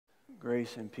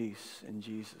Grace and peace in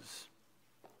Jesus.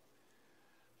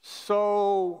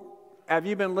 So, have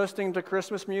you been listening to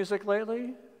Christmas music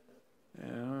lately?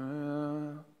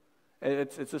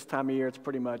 It's this time of year, it's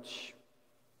pretty much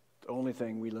the only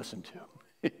thing we listen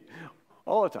to.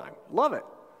 All the time. Love it.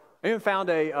 I even found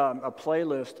a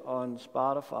playlist on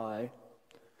Spotify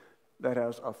that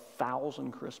has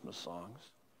 1,000 Christmas songs,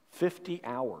 50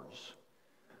 hours.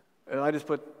 And I just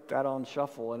put that on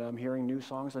shuffle, and I'm hearing new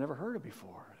songs I never heard of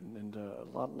before, and a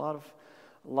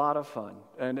lot of fun.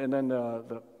 And then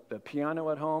the piano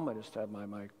at home, I just have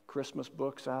my Christmas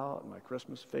books out, and my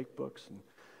Christmas fake books, and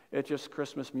it's just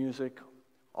Christmas music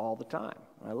all the time.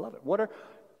 I love it.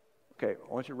 Okay,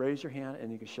 I want you to raise your hand,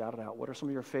 and you can shout it out. What are some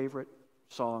of your favorite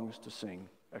songs to sing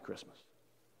at Christmas?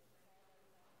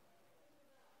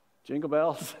 Jingle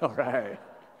bells? All right.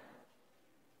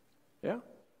 Yeah?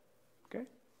 Okay.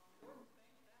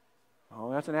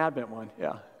 Oh, that's an Advent one.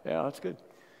 Yeah, that's good.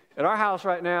 At our house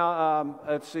right now,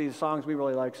 let's see, the songs we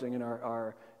really like singing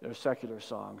are secular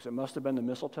songs. It must have been the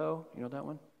Mistletoe. You know that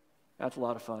one? That's a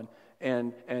lot of fun.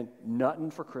 And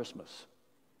Nuttin' for Christmas.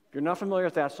 If you're not familiar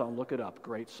with that song, look it up.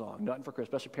 Great song. Nuttin' for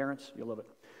Christmas. Especially parents, you'll love it.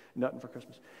 Nuttin' for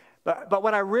Christmas. But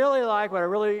what I really like, what I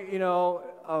really,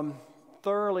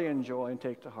 thoroughly enjoy and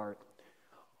take to heart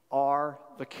are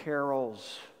the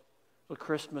carols, the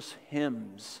Christmas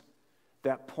hymns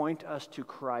that point us to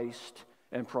Christ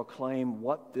and proclaim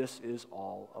what this is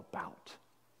all about.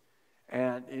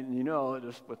 And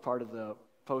just with part of the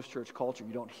post-church culture,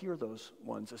 you don't hear those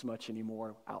ones as much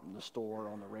anymore out in the store or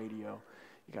on the radio.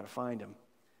 You got to find them.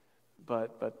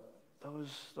 But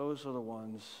those are the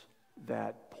ones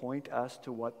that point us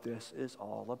to what this is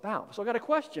all about. So I got a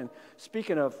question.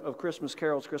 Speaking of Christmas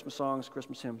carols, Christmas songs,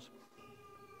 Christmas hymns,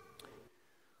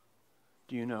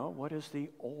 do you know what is the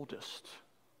oldest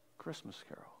Christmas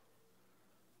carol?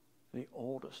 The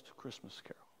oldest Christmas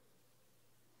carol.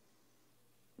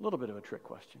 A little bit of a trick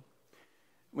question.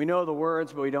 We know the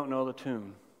words, but we don't know the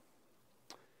tune.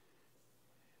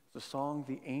 The song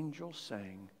the angels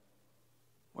sang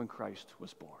when Christ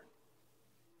was born.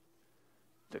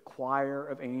 The choir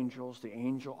of angels, the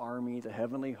angel army, the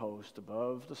heavenly host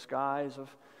above the skies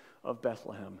of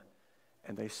Bethlehem,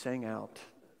 and they sang out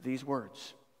these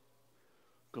words: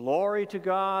 "Glory to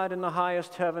God in the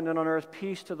highest heaven, and on earth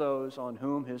peace to those on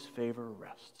whom his favor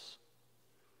rests."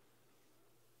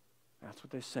 That's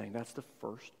what they sang. That's the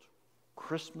first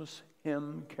Christmas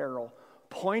hymn carol,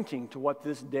 pointing to what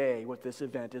this day, what this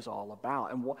event is all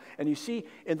about. And you see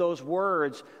in those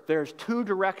words, there's two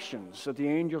directions that the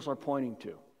angels are pointing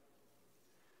to.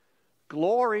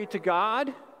 Glory to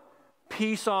God,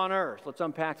 peace on earth. Let's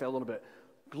unpack that a little bit.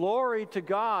 Glory to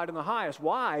God in the highest.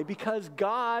 Why? Because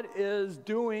God is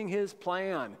doing his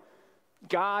plan.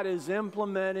 God is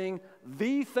implementing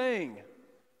the thing.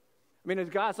 I mean,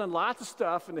 God's done lots of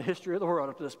stuff in the history of the world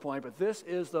up to this point, but this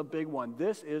is the big one.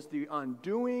 This is the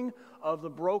undoing of the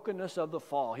brokenness of the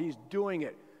fall. He's doing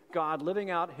it. God living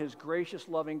out his gracious,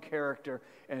 loving character,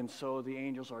 and so the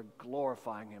angels are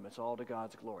glorifying him. It's all to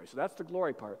God's glory. So that's the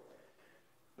glory part.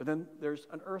 But then there's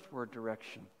an earthward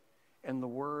direction, and the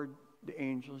word the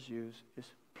angels use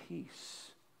is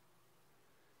peace.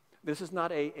 This is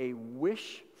not a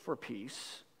wish for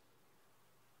peace.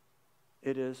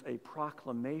 It is a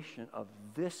proclamation of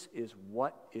this is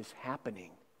what is happening.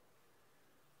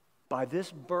 By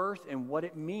this birth and what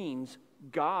it means,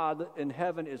 God in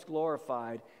heaven is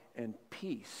glorified and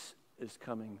peace is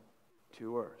coming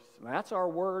to earth. And that's our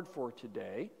word for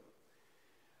today.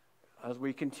 As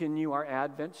we continue our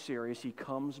Advent series, He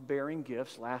comes bearing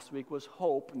gifts. Last week was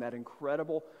hope, and that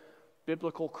incredible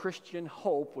biblical Christian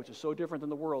hope, which is so different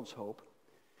than the world's hope.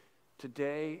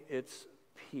 Today, it's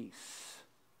peace.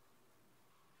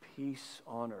 Peace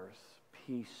on earth.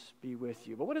 Peace be with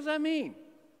you. But what does that mean?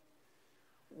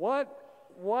 What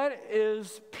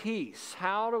is peace?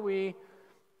 How do we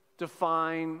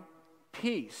define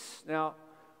peace? Now,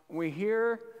 when we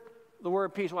hear the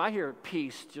word peace, well, I hear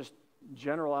peace just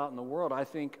general out in the world. I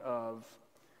think of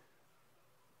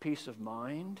peace of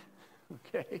mind,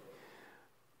 okay,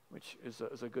 which is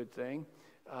a good thing.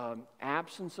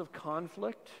 Absence of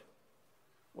conflict,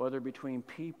 whether between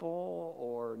people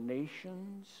or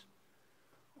nations,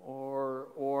 or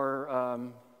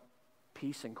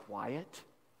peace and quiet.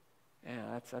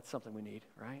 Yeah, that's something we need,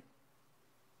 right?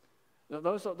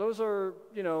 Those are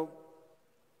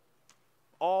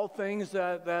all things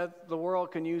that the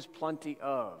world can use plenty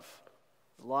of.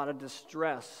 A lot of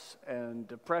distress and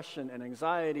depression and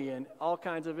anxiety and all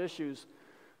kinds of issues,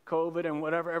 COVID and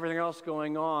everything else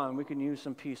going on. We can use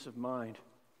some peace of mind.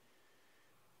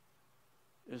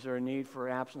 Is there a need for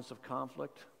absence of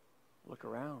conflict? Look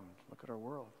around. Look at our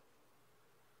world.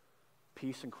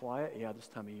 Peace and quiet? Yeah, this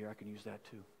time of year I can use that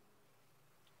too.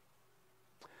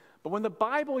 But when the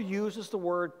Bible uses the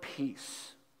word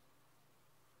peace,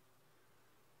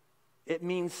 it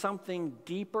means something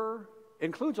deeper. It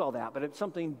includes all that, but it's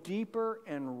something deeper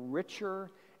and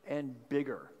richer and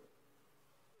bigger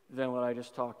than what I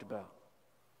just talked about.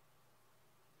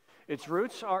 Its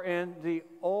roots are in the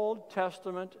Old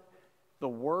Testament. The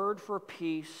word for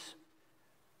peace,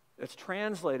 it's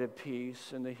translated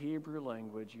peace in the Hebrew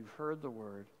language. You've heard the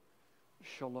word,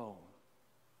 shalom.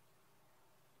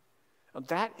 Now,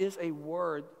 that is a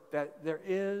word that there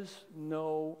is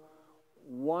no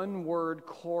one-word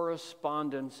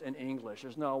correspondence in English.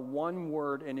 There's no one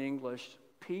word in English.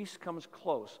 Peace comes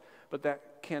close, but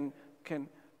that can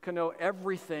know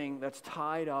everything that's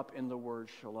tied up in the word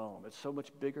shalom. It's so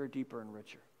much bigger, deeper, and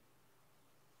richer.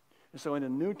 And so in the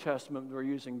New Testament, we're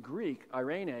using Greek,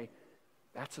 irene.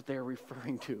 That's what they're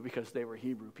referring to because they were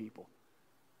Hebrew people.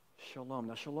 Shalom.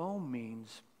 Now, shalom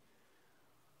means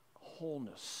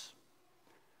wholeness,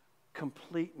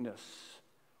 completeness,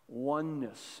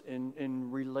 oneness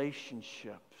in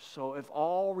relationship. So if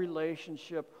all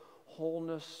relationship,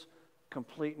 wholeness,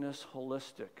 completeness,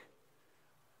 holistic.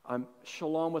 I'm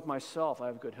shalom with myself, I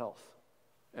have good health,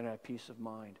 and I have peace of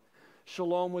mind.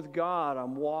 Shalom with God,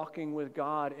 I'm walking with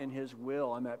God in His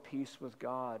will. I'm at peace with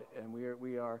God, and we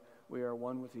are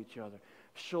one with each other.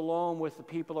 Shalom with the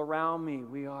people around me.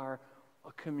 We are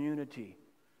a community.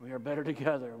 We are better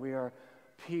together. We are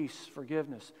peace,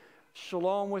 forgiveness.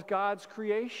 Shalom with God's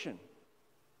creation,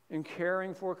 and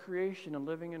caring for creation and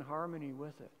living in harmony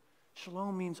with it.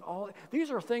 Shalom means all.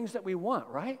 These are things that we want,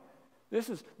 right? This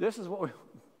is what we,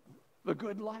 the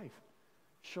good life.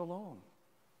 Shalom.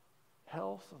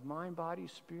 Health of mind, body,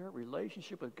 spirit,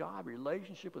 relationship with God,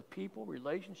 relationship with people,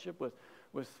 relationship with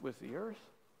the earth.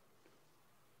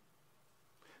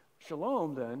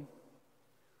 Shalom, then,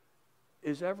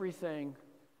 is everything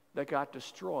that got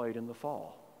destroyed in the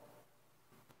fall.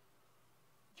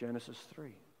 Genesis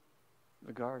 3,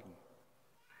 the garden.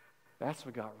 That's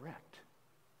what got wrecked.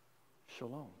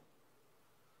 Shalom.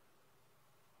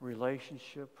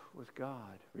 Relationship with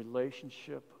God,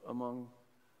 relationship among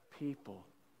people,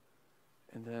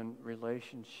 and then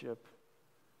relationship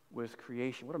with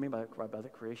creation. What do I mean by the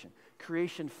creation?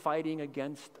 Creation fighting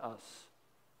against us,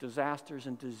 disasters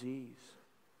and disease.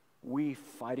 We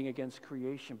fighting against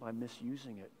creation by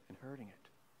misusing it and hurting it.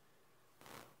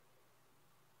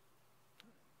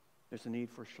 There's a need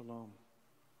for shalom.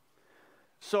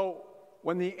 So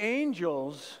when the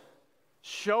angels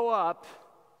show up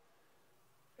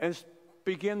and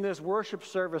begin this worship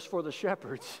service for the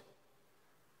shepherds,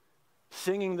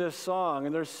 singing this song,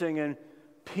 and they're singing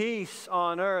peace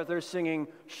on earth, they're singing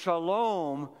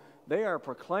shalom, they are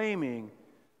proclaiming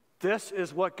this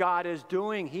is what God is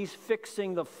doing. He's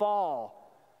fixing the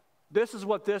fall. This is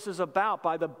what this is about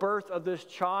by the birth of this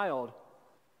child.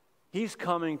 He's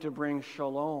coming to bring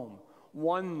shalom,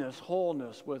 oneness,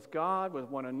 wholeness with God, with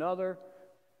one another,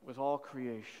 with all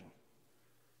creation.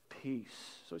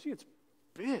 Peace. So see, it's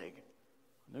big.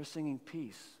 They're singing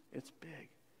peace. It's big.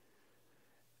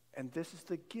 And this is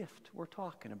the gift we're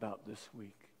talking about this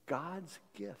week. God's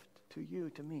gift to you,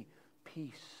 to me.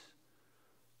 Peace.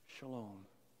 Shalom.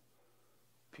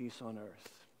 Peace on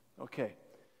earth. Okay.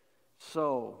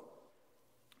 So,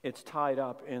 it's tied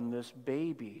up in this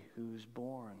baby who's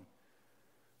born.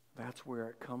 That's where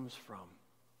it comes from.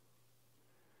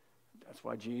 That's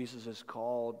why Jesus is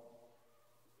called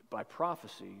by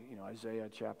prophecy, Isaiah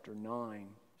chapter 9,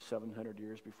 700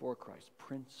 years before Christ,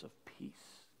 Prince of Peace.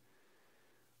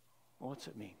 Well, what's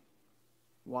it mean?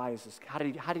 Why is this? How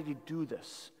did he do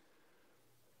this?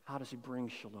 How does he bring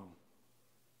shalom?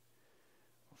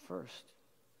 Well, first,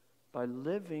 by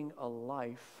living a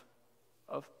life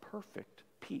of perfect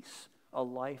peace, a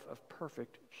life of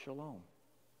perfect shalom.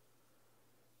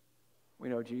 We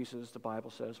know Jesus, the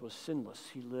Bible says, was sinless.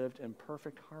 He lived in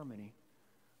perfect harmony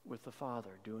with the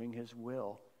Father, doing His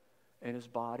will, and His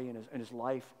body and his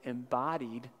life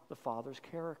embodied the Father's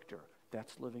character.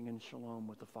 That's living in shalom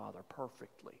with the Father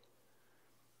perfectly.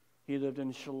 He lived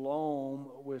in shalom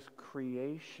with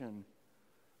creation,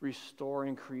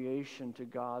 restoring creation to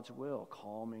God's will,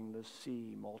 calming the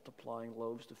sea, multiplying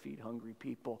loaves to feed hungry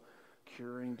people,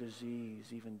 curing disease,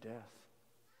 even death.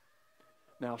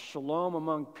 Now, shalom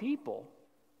among people,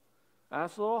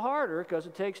 that's a little harder because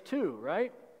it takes two,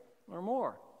 right? Or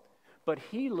more. But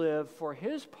he lived for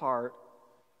his part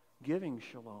giving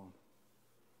shalom,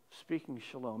 speaking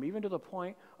shalom, even to the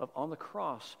point of on the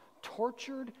cross,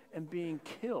 tortured and being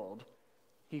killed,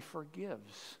 he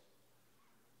forgives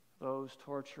those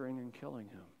torturing and killing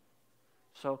him.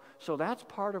 So that's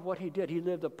part of what he did. He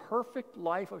lived a perfect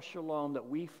life of shalom that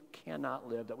we cannot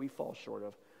live, that we fall short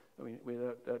of,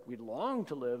 that we long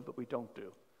to live, but we don't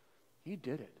do. He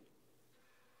did it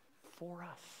for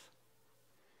us.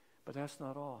 But that's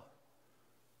not all.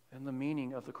 And the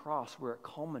meaning of the cross, where it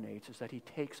culminates, is that he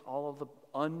takes all of the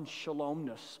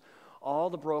unshalomness, all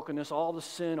the brokenness, all the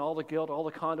sin, all the guilt, all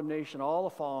the condemnation, all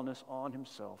the fallenness on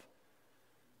himself,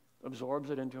 absorbs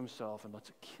it into himself, and lets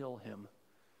it kill him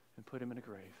and put him in a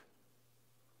grave.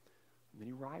 And then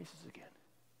he rises again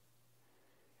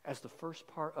as the first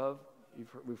part of,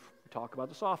 we've talked about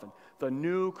this often, the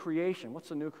new creation. What's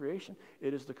the new creation?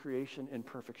 It is the creation in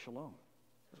perfect shalom.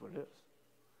 That's what it is.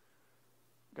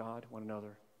 God, one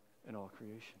another, and all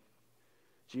creation.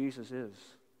 Jesus is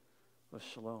the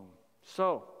shalom.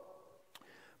 So,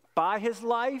 by his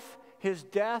life, his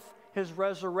death, his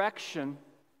resurrection,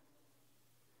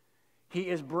 he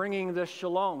is bringing this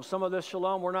shalom. Some of this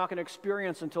shalom we're not going to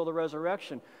experience until the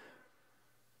resurrection.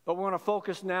 But we want to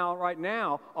focus right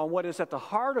now, on what is at the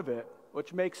heart of it,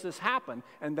 which makes this happen,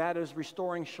 and that is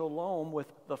restoring shalom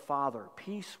with the Father,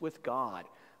 peace with God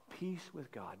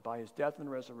by his death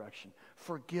and resurrection,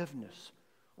 forgiveness,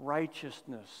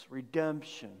 righteousness,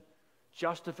 redemption,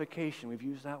 justification. We've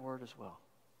used that word as well.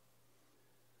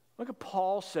 Look at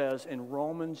Paul says in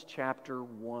Romans chapter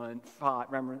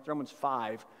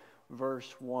 5,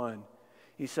 verse 1.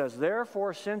 He says,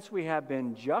 therefore, since we have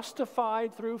been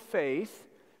justified through faith,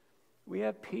 we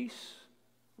have peace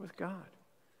with God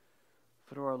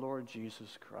through our Lord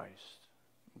Jesus Christ.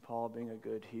 And Paul, being a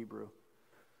good Hebrew,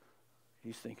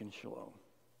 he's thinking shalom.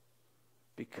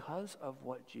 Because of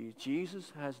what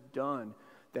Jesus has done,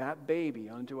 that baby,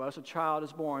 unto us a child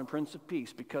is born, Prince of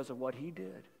Peace, because of what he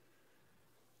did,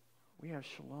 we have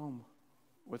shalom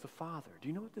with the Father. Do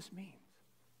you know what this means?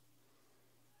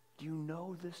 Do you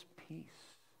know this peace?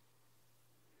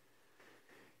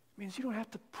 It means you don't have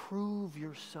to prove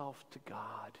yourself to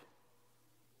God.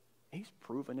 He's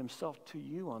proven himself to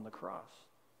you on the cross.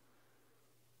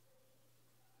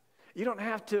 You don't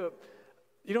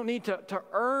need to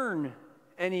earn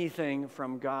anything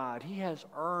from God. He has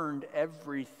earned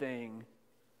everything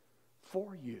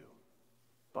for you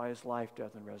by his life,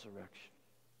 death, and resurrection.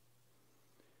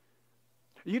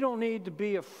 You don't need to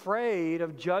be afraid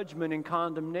of judgment and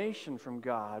condemnation from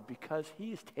God, because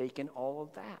he's taken all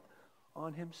of that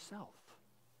on himself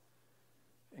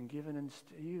and given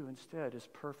you instead his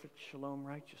perfect shalom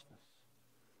righteousness.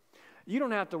 You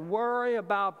don't have to worry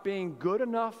about being good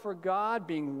enough for God,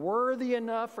 being worthy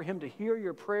enough for him to hear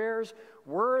your prayers,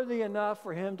 worthy enough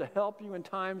for him to help you in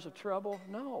times of trouble.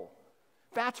 No.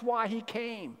 That's why he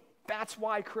came. That's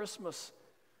why Christmas.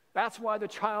 That's why the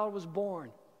child was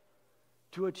born.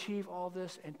 To achieve all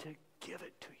this and to give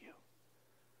it to you.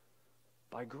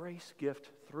 By grace gift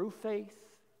through faith,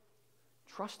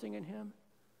 trusting in him,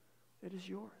 it is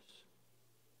yours.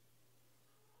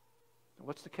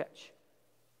 What's the catch?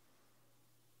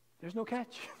 There's no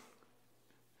catch.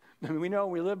 I mean, we know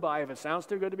we live by, if it sounds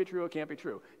too good to be true, it can't be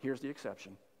true. Here's the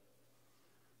exception.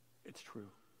 It's true.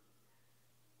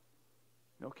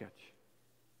 No catch.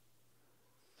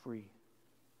 Free.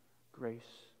 Grace.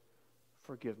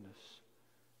 Forgiveness.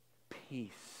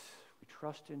 Peace. We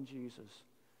trust in Jesus.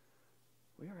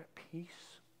 We are at peace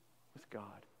with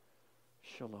God.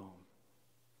 Shalom.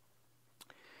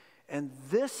 And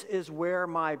this is where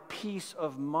my peace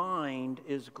of mind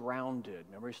is grounded.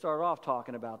 Remember, we started off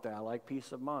talking about that. I like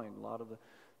peace of mind, a lot of the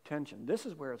tension. This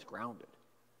is where it's grounded.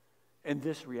 In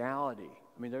this reality.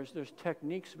 I mean, there's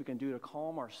techniques we can do to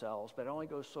calm ourselves, but it only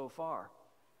goes so far.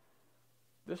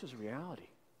 This is reality.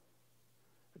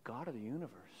 The God of the universe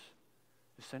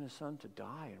has sent his Son to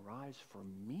die and rise for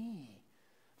me,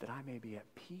 that I may be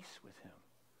at peace with him.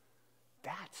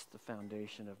 That's the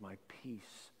foundation of my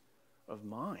peace of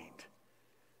mind,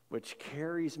 which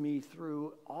carries me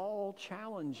through all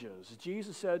challenges.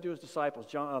 Jesus said to his disciples,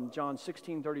 John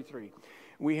 16:33.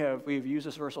 We've used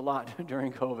this verse a lot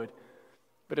during COVID,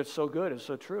 but it's so good, it's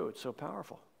so true, it's so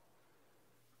powerful.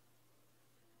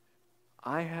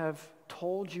 I have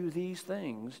told you these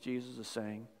things, Jesus is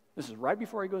saying. This is right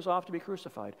before he goes off to be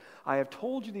crucified. I have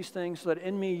told you these things so that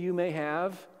in me you may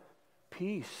have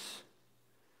peace.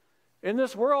 In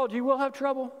this world you will have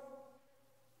trouble.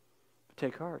 But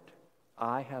take heart.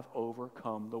 I have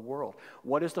overcome the world.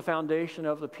 What is the foundation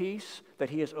of the peace? That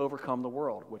he has overcome the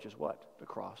world, which is what? The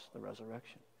cross, the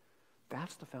resurrection.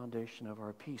 That's the foundation of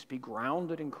our peace. Be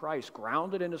grounded in Christ,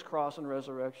 grounded in his cross and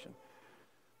resurrection.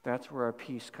 That's where our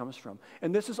peace comes from.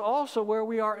 And this is also where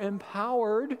we are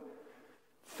empowered,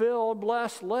 filled,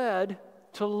 blessed, led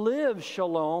to live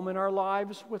shalom in our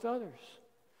lives with others.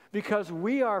 Because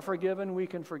we are forgiven, we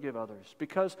can forgive others.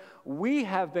 Because we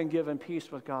have been given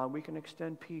peace with God, we can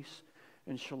extend peace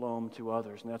and shalom to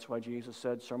others. And that's why Jesus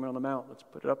said, Sermon on the Mount, let's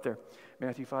put it up there,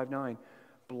 Matthew 5:9,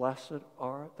 blessed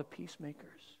are the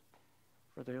peacemakers,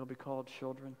 for they will be called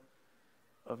children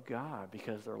of God,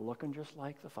 because they're looking just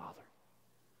like the Father,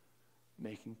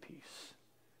 making peace,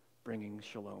 bringing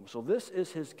shalom. So this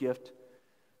is his gift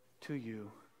to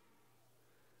you,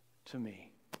 to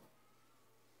me.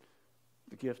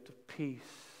 The gift of peace,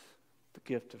 the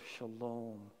gift of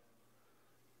shalom,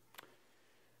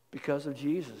 because of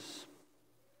Jesus.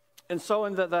 And so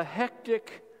in the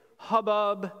hectic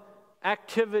hubbub,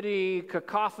 activity,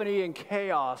 cacophony, and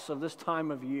chaos of this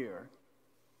time of year,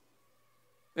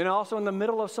 and also in the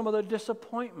middle of some of the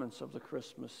disappointments of the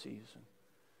Christmas season,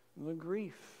 and the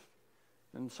grief,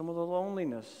 and some of the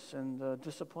loneliness and the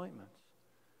disappointments,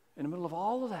 in the middle of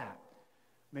all of that,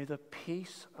 may the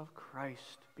peace of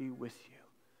Christ be with you.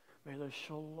 May the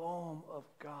shalom of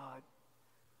God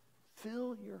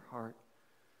fill your heart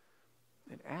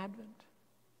in Advent,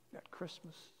 at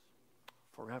Christmas,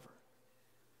 forever.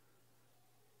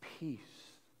 Peace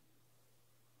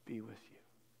be with you.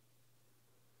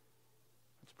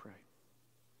 Let's pray.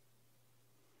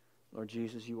 Lord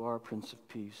Jesus, you are Prince of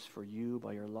Peace. For you,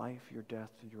 by your life, your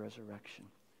death, and your resurrection,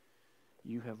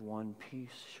 you have won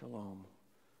peace, shalom,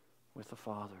 with the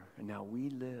Father. And now we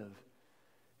live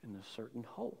in the certain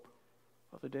hope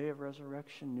of the day of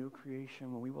resurrection, new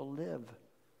creation, when we will live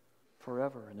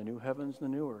forever in the new heavens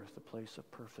and the new earth, the place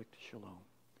of perfect shalom.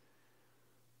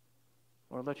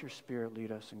 Lord, let your Spirit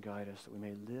lead us and guide us that we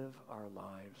may live our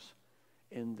lives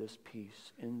in this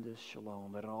peace, in this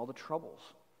shalom, that in all the troubles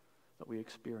that we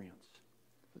experience,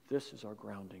 that this is our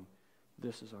grounding,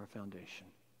 this is our foundation.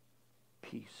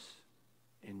 Peace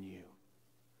in you.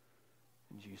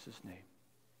 In Jesus' name,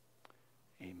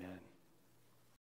 amen.